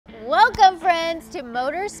Welcome friends to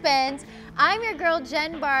Motor Spins. I'm your girl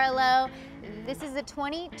Jen Barlow. This is a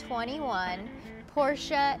 2021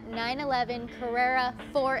 Porsche 911 Carrera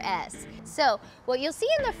 4S. So what you'll see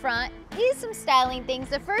in the front is some styling things.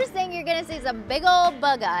 The first thing you're gonna see is some big old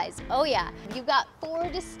bug eyes. Oh yeah, you've got 4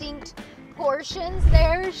 distinct portions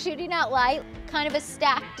there shooting out light, kind of a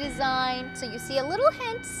stacked design. So you see a little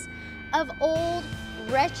hints of old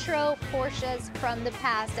retro Porsches from the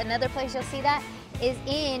past. Another place you'll see that is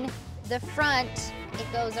in the front.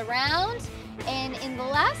 It goes around, and in the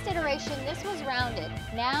last iteration this was rounded.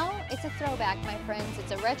 Now it's a throwback, my friends.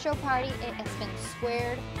 It's a retro party. It has been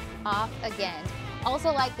squared off again.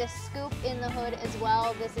 Also like this scoop in the hood as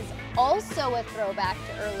well. This is also a throwback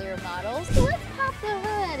to earlier models. So let's pop the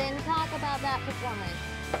hood and talk about that performance.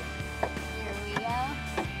 Here we go.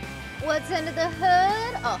 What's under the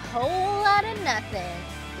hood? A whole lot of nothing.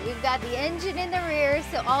 We've got the engine in the rear,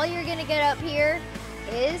 so all you're gonna get up here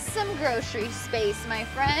is some grocery space, my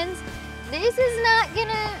friends. This is not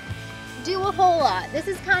gonna do a whole lot. This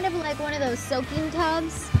is kind of like one of those soaking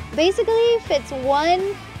tubs. Basically fits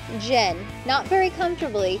one Jenn, not very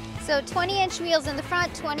comfortably. So 20-inch wheels in the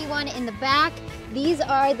front, 21 in the back. These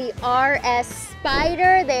are the RS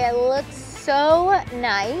Spider. They look so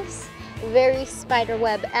nice, very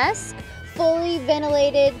spiderweb-esque. Fully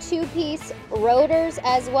ventilated 2-piece rotors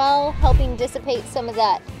as well, helping dissipate some of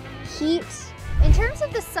that heat. In terms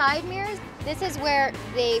of the side mirrors, this is where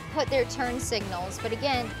they put their turn signals. But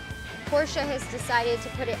again, Porsche has decided to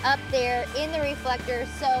put it up there in the reflector,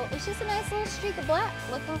 so it's just a nice little streak of black,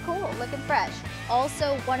 looking cool, looking fresh.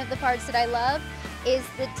 Also, one of the parts that I love is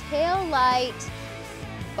the tail light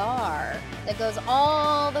bar that goes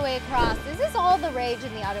all the way across. This is all the rage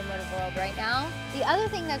in the automotive world right now. The other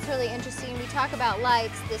thing that's really interesting, we talk about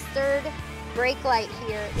lights, this third brake light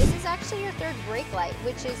here, this is actually your third brake light,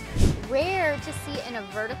 which is rare to see in a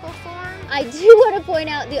vertical form. I do want to point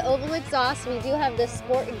out the oval exhaust. We do have the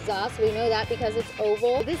sport exhaust. We know that because it's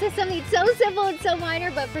oval. This is something so simple and so minor,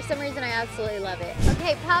 but for some reason I absolutely love it.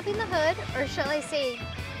 Okay, popping the hood, or shall I say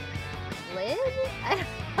lid? I don't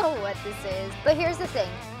know what this is, but here's the thing.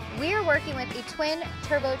 We're working with a twin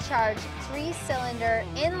turbocharged 3-cylinder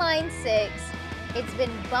inline 6. It's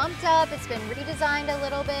been bumped up, it's been redesigned a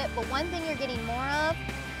little bit, but one thing you're getting more of,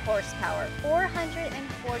 horsepower,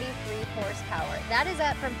 443 horsepower. That is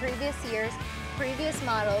up from previous years, previous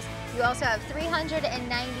models. You also have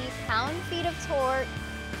 390 pound-feet of torque.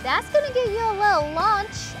 That's gonna give you a little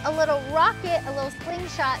launch, a little rocket, a little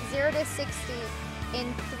slingshot, 0 to 60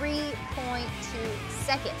 in 3.2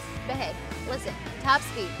 seconds. But hey, listen, top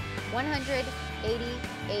speed,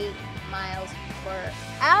 188 miles per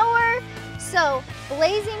hour. So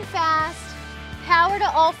blazing fast, power to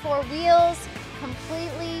all 4 wheels,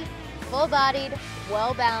 completely full-bodied,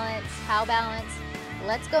 well-balanced, how balanced.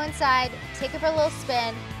 Let's go inside, take her for a little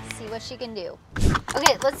spin, see what she can do.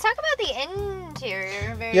 Okay, let's talk about the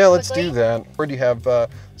interior very quickly. Let's do that. You have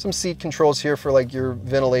some seat controls here for like your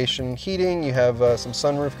ventilation heating. You have some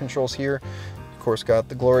sunroof controls here. Of course, got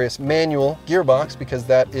the glorious manual gearbox because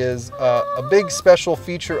that is a big special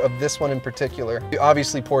feature of this one in particular.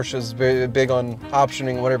 Obviously, Porsche is very big on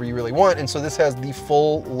optioning whatever you really want, and so this has the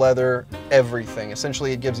full leather everything.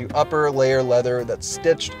 Essentially, it gives you upper layer leather that's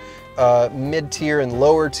stitched, mid-tier and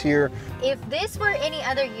lower tier. If this were any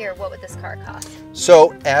other year, what would this car cost?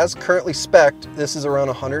 So, as currently spec'd, this is around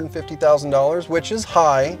 $150,000, which is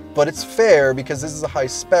high, but it's fair because this is a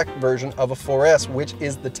high-spec version of a 4S, which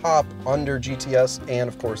is the top under GTS and,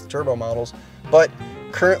 of course, the turbo models. But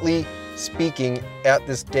currently speaking, at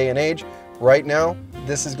this day and age, right now,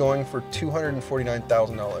 this is going for $249,000.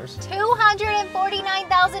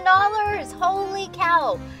 $249,000! Holy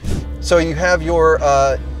cow! So you have your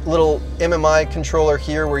little MMI controller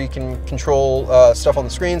here where you can control stuff on the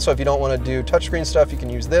screen. So if you don't want to do touchscreen stuff, you can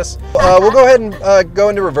use this. We'll go ahead and go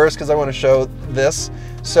into reverse because I want to show this.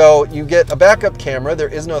 So you get a backup camera. There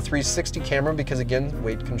is no 360 camera because, again,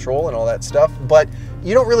 weight control and all that stuff. But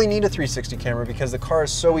you don't really need a 360 camera because the car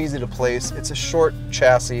is so easy to place. It's a short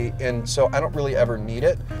chassis, and so I don't really ever need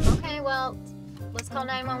it. Okay, well, let's call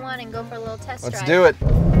 911 and go for a little test drive. Let's do it.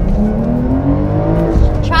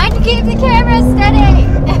 Trying to keep the camera steady.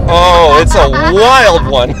 Oh, it's a wild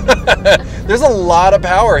one. There's a lot of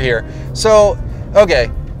power here. So,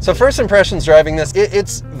 okay. So first impressions driving this,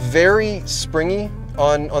 it's very springy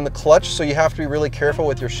on the clutch, so you have to be really careful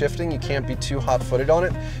with your shifting. You can't be too hot-footed on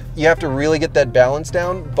it. You have to really get that balance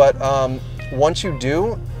down, but once you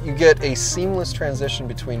do, you get a seamless transition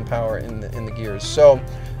between power in the gears. So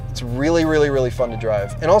it's really, really, really fun to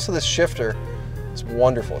drive. And also this shifter, it's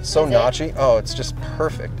wonderful. It's so notchy. Oh, it's just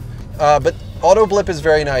perfect. But Auto blip is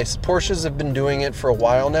very nice. Porsches have been doing it for a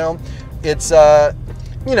while now. It's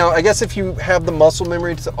you know, I guess if you have the muscle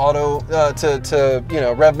memory to auto to you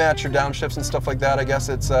know, rev match your downshifts and stuff like that, I guess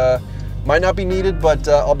it's might not be needed, but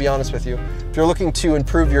I'll be honest with you. If you're looking to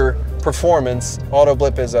improve your performance, auto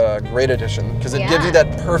blip is a great addition because it gives you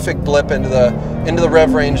that perfect blip into the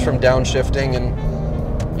rev range from downshifting,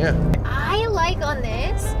 and yeah. I like on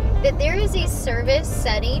this that there is a service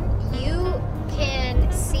setting. You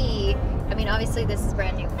can see, I mean, obviously this is a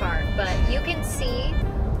brand new car, but you can see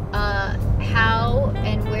how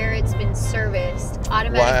and where it's been serviced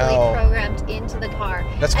automatically programmed into the car.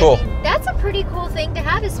 That's cool. I mean, that's a pretty cool thing to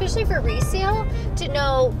have, especially for resale, to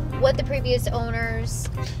know what the previous owners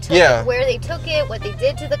took, where they took it, what they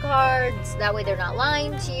did to the car, so that way they're not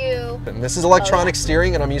lying to you. And this is electronic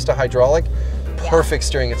steering, and I'm used to hydraulic. Perfect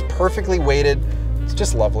steering. It's perfectly weighted. It's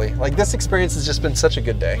just lovely. Like, this experience has just been such a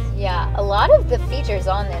good day. Yeah, a lot of the features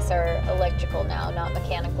on this are electrical now, not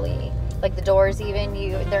mechanically. Like the doors even,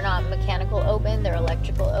 they're not mechanical open, they're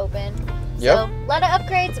electrical open. Yep. So, a lot of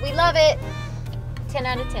upgrades, we love it. 10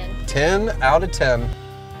 out of 10. 10 out of 10.